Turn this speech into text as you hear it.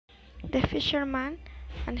The fisherman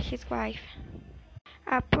and his wife.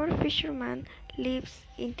 A poor fisherman lives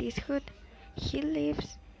in this hut. He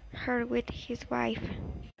leaves her with his wife.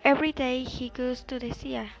 Every day he goes to the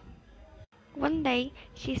sea. One day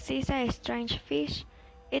he sees a strange fish.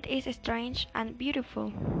 It is strange and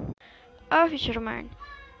beautiful. "Oh, fisherman,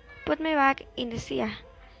 put me back in the sea,"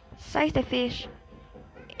 says the fish.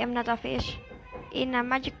 "I'm not a fish. I'm a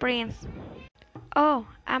magic prince." "Oh,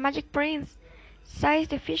 a magic prince," says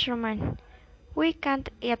the fisherman. "We can't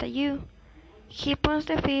eat you." He puts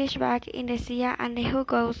the fish back in the sea and the hook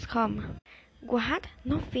goes home. "What?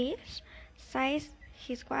 No fish?" says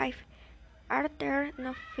his wife. "Are there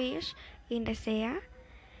no fish in the sea?"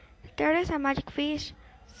 "There is a magic fish,"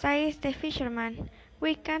 says the fisherman.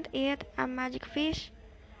 "We can't eat a magic fish."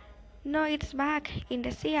 "No, it's back in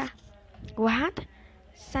the sea." "What?"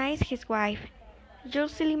 says his wife. "You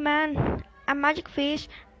silly man, a magic fish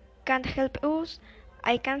can't help us.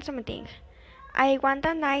 I can't something. I want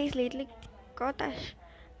a nice little cottage.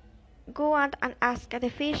 Go on and ask the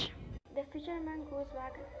fish." The fisherman goes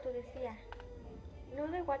back to the sea. Now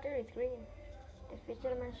the water is green. The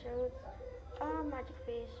fisherman shouts, "Oh, magic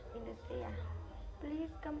fish in the sea,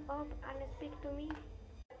 please come up and speak to me."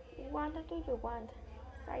 "What do you want?"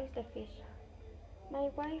 says the fish. "My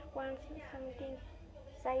wife wants something,"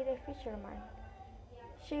 says the fisherman.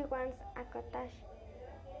 "She wants a cottage."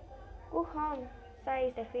 "Go home,"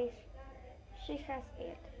 says the fish. "She has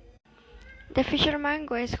it." The fisherman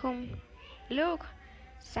goes home. "Look,"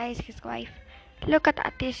 says his wife. "Look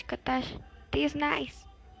at this cottage. This is nice."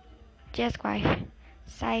 "Yes, wife,"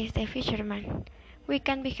 says the fisherman. "We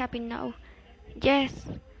can be happy now." "Yes,"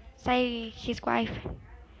 says his wife.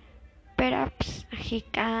 "Perhaps he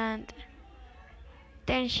can't."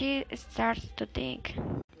 Then she starts to think.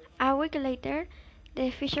 A week later,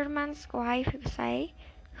 the fisherman's wife says,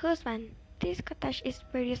 "Husband, this cottage is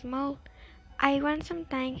very small. I want some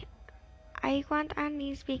time. I want a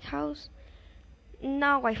nice big house."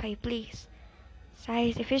 "No, wife, please,"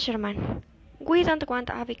 says the fisherman. "We don't want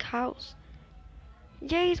a big house."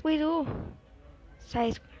 "Yes, we do,"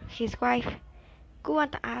 says his wife. "Go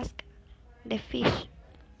and ask the fish."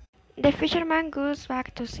 The fisherman goes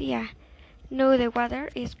back to sea. Now the water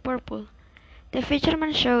is purple. The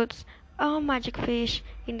fisherman shouts, "Oh, magic fish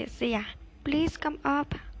in the sea, please come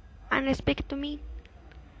up and speak to me."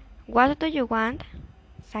 "What do you want?"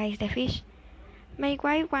 says the fish. "My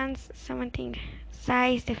wife wants something,"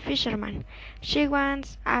 says the fisherman. "She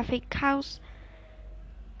wants a big house."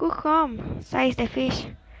 "Go home," says the fish.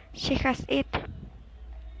 "She has it."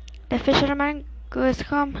 The fisherman goes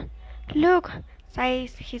home. "Look,"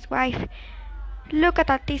 says his wife. "Look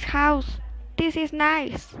at this house. This is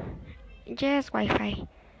nice." "Yes, Wi-Fi,"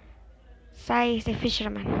 says the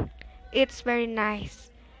fisherman. "It's very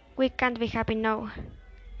nice. We can't be happy now."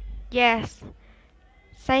 "Yes,"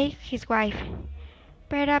 says his wife.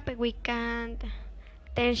 "Perhaps we can't."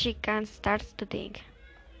 Then she can start to think.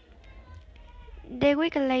 The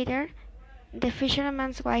week later, the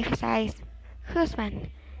fisherman's wife says,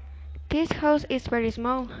 "Husband, this house is very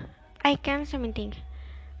small. I can't something.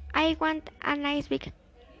 I want a nice big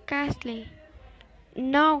castle."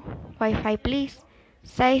 "No, Wi-Fi, please,"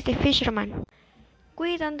 says the fisherman.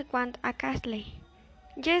 "We don't want a castle."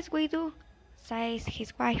 "Yes, we do," says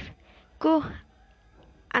his wife. "Go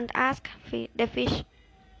and ask the fish."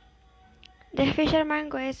 The fisherman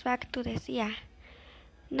goes back to the sea.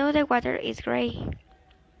 Now the water is grey.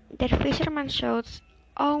 The fisherman shouts,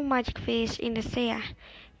 "Oh, magic fish in the sea,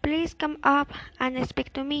 please come up and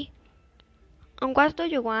speak to me." "And what do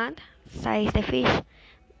you want?" says the fish.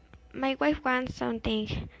 "My wife wants something,"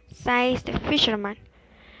 says the fisherman.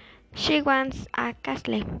 "She wants a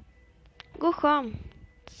castle." "Go home,"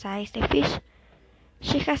 says the fish.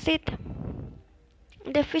 "She has it."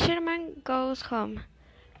 The fisherman goes home.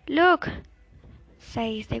 "Look,"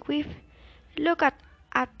 says the wife. "Look at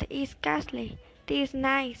this castle. This is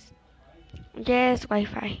nice." "Yes,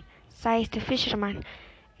 Wi-Fi," says the fisherman.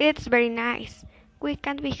 "It's very nice. We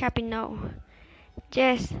can't be happy now."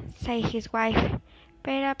 "Yes," says his wife.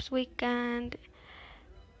 "Perhaps we can't."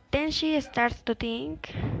 Then she starts to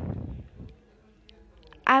think.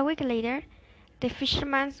 A week later, the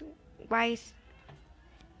fisherman's wife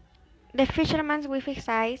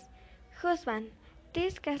says, "Husband,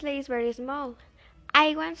 this castle is very small.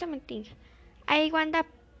 I want something. I want a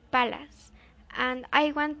palace, and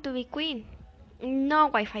I want to be queen." "No,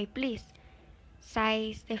 Wi-Fi, please,"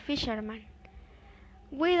 says the fisherman.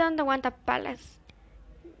 "We don't want a palace.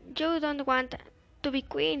 You don't want to be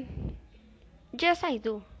queen." "Yes, I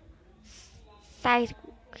do," says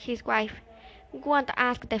his wife. "Go and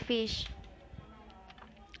ask the fish."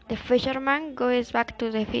 The fisherman goes back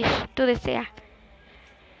to the sea.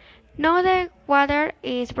 Now the water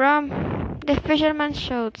is warm. The fisherman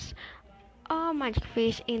shouts, "Oh, magic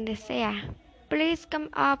fish in the sea, please come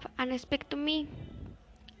up and speak to me."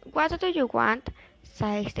 "What do you want?"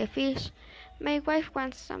 says the fish. "My wife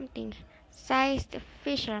wants something," says the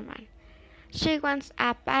fisherman. "She wants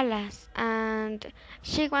a palace, and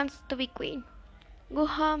she wants to be queen." "Go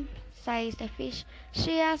home," says the fish.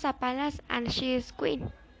 "She has a palace, and she is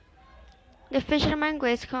queen." The fisherman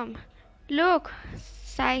goes home. "Look,"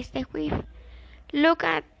 says the wife. "Look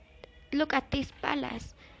at look at this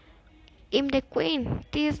palace. I'm the queen.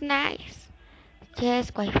 This is nice."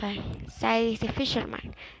 "Yes, Wi-Fi," says the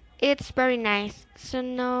fisherman. "It's very nice. So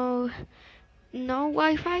no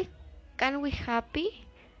Wi-Fi? Can we happy?"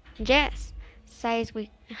 "Yes," says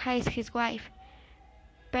his wife.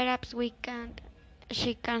 "Perhaps we can't."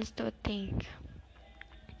 She can't to think.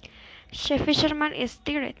 The fisherman is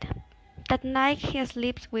tired. That night he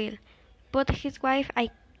sleeps well, but his wife,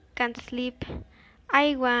 "I can't sleep.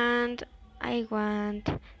 I want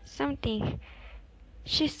something,"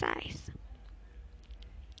 she says.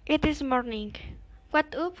 It is morning.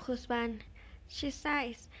 "What up, husband?" she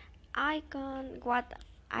says. "I can't. What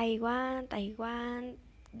I want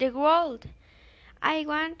the world. I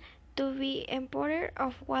want to be emperor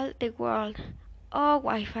of all the world." "Oh,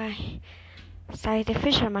 Wi-Fi," says the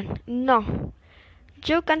fisherman. "No,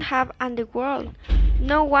 you can have all the world.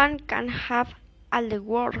 No one can have all the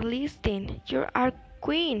world. Listen, you are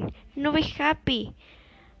queen. No, be happy."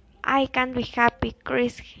 "I can't be happy,"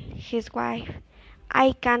 cries his wife. "I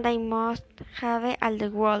can't. I must have all the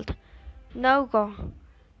world." "No,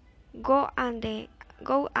 go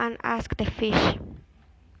and ask the fish."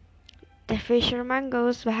 The fisherman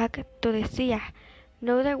goes back to the sea.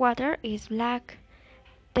 Now the water is black.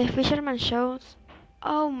 The fisherman shouts,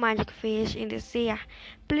 "Oh, magic fish in the sea,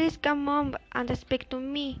 please come up and speak to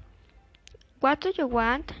me." "What do you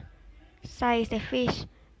want?" says the fish.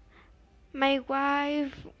 "My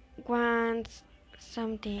wife wants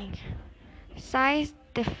something," says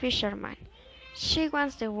the fisherman. "She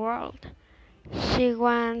wants the world. She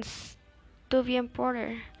wants to be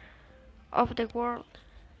emperor of the world."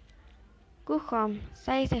 "Go home,"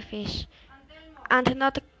 says the fish, "and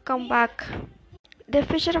not come back." The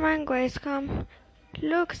fisherman goes home.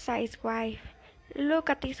 "Look," says his wife. "Look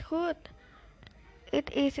at this hut. It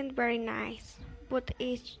isn't very nice, but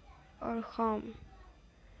it's our home."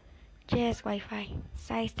 "Yes, Wi-Fi,"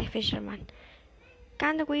 says the fisherman.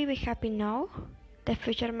 "Can't we be happy now?" The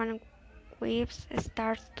fisherman wife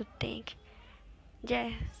starts to think.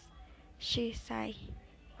 "Yes," she says.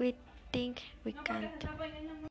 "We think we can't."